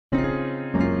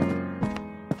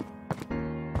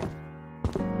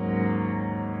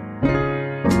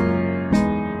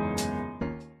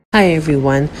Hi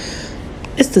everyone,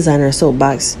 it's Designer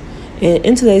Soapbox, and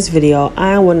in today's video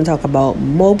I want to talk about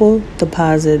mobile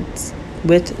deposits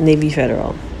with Navy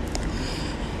Federal.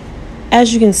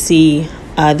 As you can see,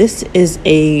 this is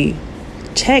a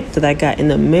check that I got in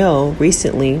the mail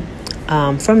recently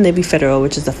from Navy Federal,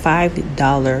 which is a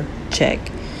 $5 check,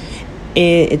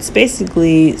 and it's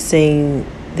basically saying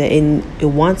that it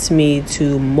wants me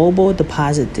to mobile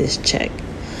deposit this check.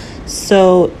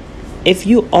 So if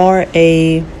you are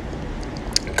a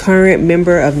current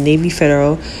member of Navy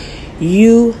Federal,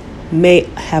 you may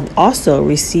have also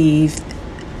received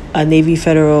a Navy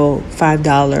Federal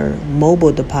 $5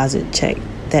 mobile deposit check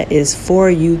that is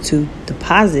for you to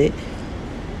deposit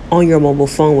on your mobile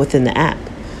phone within the app.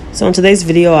 So in today's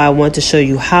video, I want to show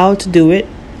you how to do it.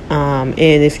 And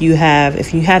if you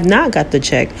have not got the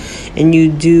check and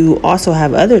you do also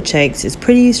have other checks, it's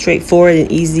pretty straightforward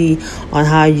and easy on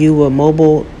how you will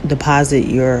mobile deposit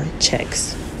your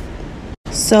checks.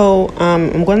 So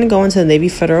I'm going to go into the Navy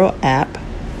Federal app,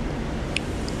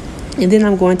 and then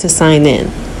I'm going to sign in.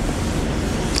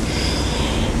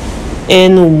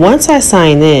 And once I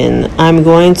sign in, I'm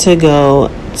going to go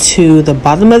to the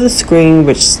bottom of the screen,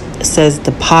 which says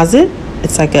deposit.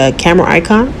 It's like a camera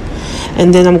icon.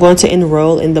 And then I'm going to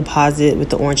enroll in deposit with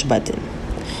the orange button.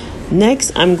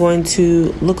 Next, I'm going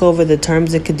to look over the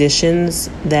terms and conditions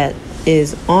that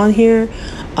is on here.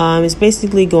 It's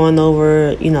basically going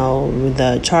over,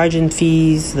 the charging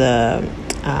fees, the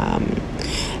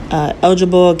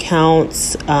eligible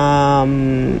accounts,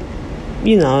 and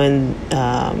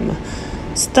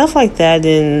stuff like that.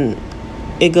 And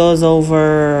it goes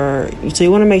over, so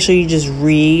you want to make sure you just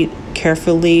read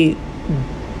carefully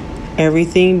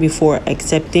everything before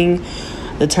accepting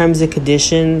the terms and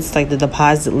conditions, like the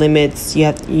deposit limits. You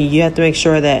have to make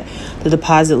sure that the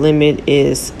deposit limit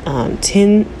is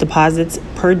 10 deposits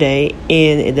per day,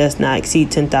 and it does not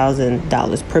exceed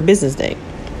 $10,000 per business day.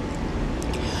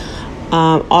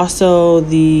 Also,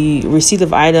 the receipt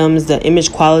of items, the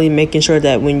image quality, making sure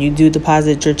that when you do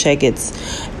deposit your check, it's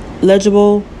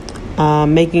legible.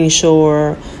 Making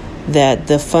sure that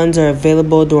the funds are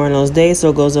available during those days,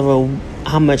 so it goes over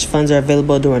how much funds are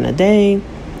available during a day.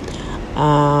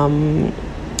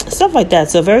 Stuff like that.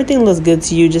 So if everything looks good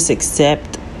to you, just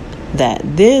accept that.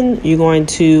 Then you're going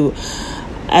to,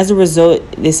 as a result,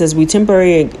 it says we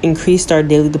temporarily increased our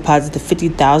daily deposit to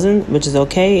 $50,000, which is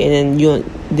okay, and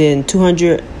then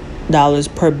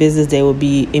 $200 per business day will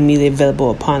be immediately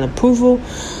available upon approval.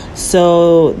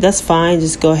 So that's fine.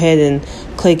 Just go ahead and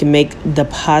click make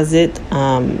deposit,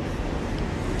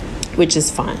 which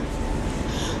is fine.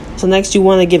 So next, you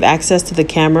want to give access to the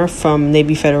camera from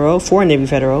Navy Federal for Navy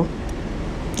Federal.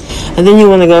 And then you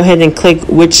want to go ahead and click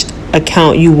which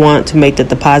account you want to make the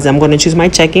deposit. I'm going to choose my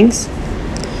checkings.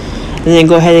 And then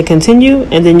go ahead and continue.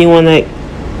 And then you want to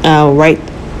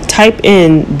type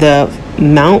in the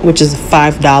amount, which is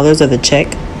 $5 of the check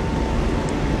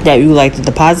that you would like to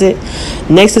deposit.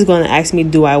 Next is going to ask me,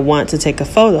 do I want to take a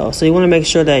photo? So you want to make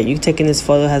sure that you're taking this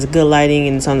photo has good lighting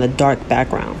and it's on the dark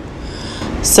background.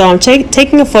 So I'm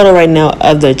taking a photo right now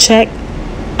of the check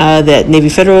that Navy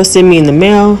Federal sent me in the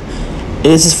mail.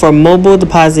 This is for mobile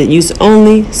deposit use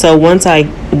only. So once I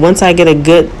get a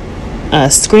good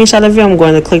screenshot of it, I'm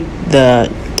going to click the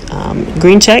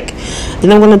green check.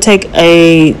 Then I'm going to take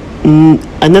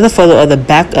another photo of the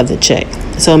back of the check.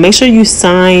 So make sure you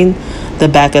sign the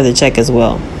back of the check as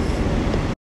well.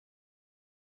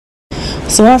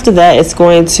 So after that, it's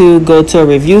going to go to a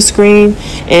review screen,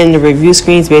 and the review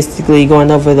screen is basically going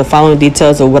over the following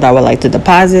details of what I would like to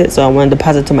deposit. So I want to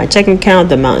deposit to my checking account.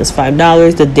 The amount is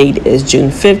 $5. The date is June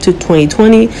 5th to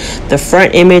 2020. The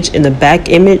front image and the back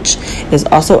image is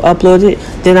also uploaded.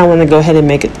 Then I want to go ahead and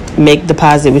make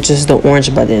deposit, which is the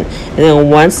orange button. And then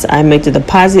once I make the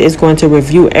deposit, it's going to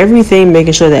review everything,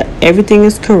 making sure that everything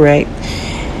is correct.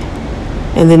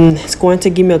 And then it's going to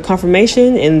give me a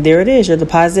confirmation, and there it is. Your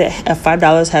deposit of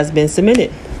 $5 has been submitted.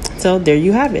 So there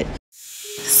you have it.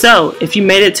 So if you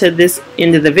made it to this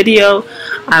end of the video,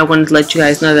 I wanted to let you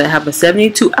guys know that I have a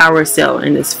 72-hour sale,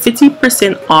 and it's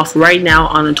 50% off right now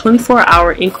on a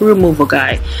 24-hour inquiry removal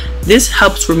guide. This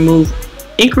helps remove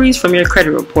inquiries from your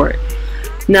credit report.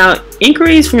 Now,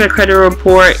 inquiries from your credit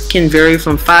report can vary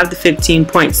from 5 to 15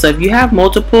 points. So if you have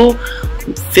multiple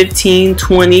 15,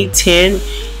 20, 10,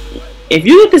 if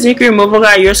you get this inquiry removal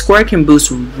guide, your score can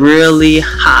boost really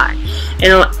high.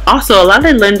 And also, a lot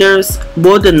of lenders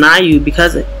will deny you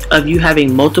because of you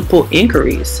having multiple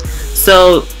inquiries.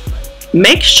 So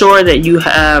make sure that you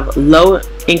have low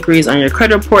inquiries on your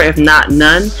credit report, if not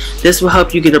none. This will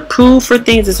help you get approved for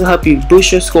things. This will help you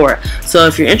boost your score. So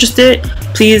if you're interested,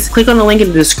 please click on the link in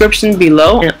the description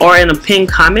below or in the pinned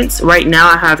comments. Right now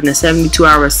I have a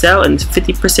 72-hour sale and it's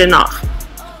 50% off.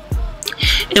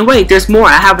 And wait, there's more.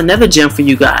 I have another gem for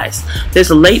you guys.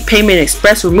 There's a late payment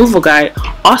express removal guide,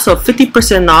 also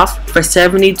 50% off for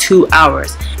 72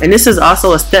 hours. And this is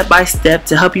also a step-by-step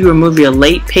to help you remove your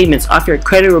late payments off your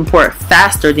credit report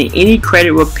faster than any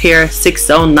credit repair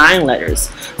 609 letters.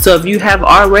 So if you have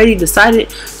already decided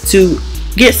to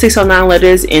get 609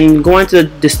 letters and go into the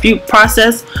dispute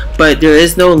process, but there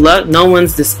is no luck, no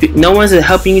one's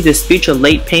helping you dispute your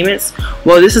late payments,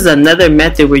 well, this is another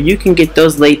method where you can get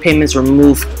those late payments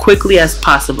removed quickly as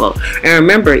possible. And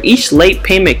remember, each late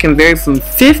payment can vary from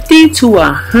 50 to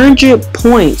 100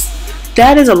 points.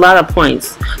 That is a lot of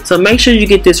points. So make sure you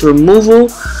get this removal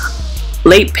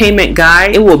late payment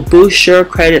guide. It will boost your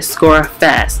credit score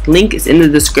fast. Link is in the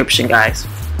description, guys.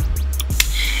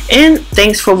 And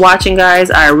thanks for watching,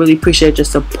 guys. I really appreciate your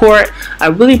support. I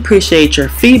really appreciate your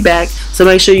feedback. So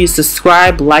make sure you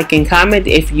subscribe, like, and comment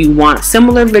if you want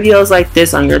similar videos like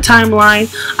this on your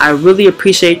timeline. I really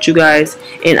appreciate you guys.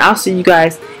 And I'll see you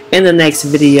guys in the next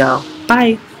video.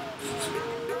 Bye.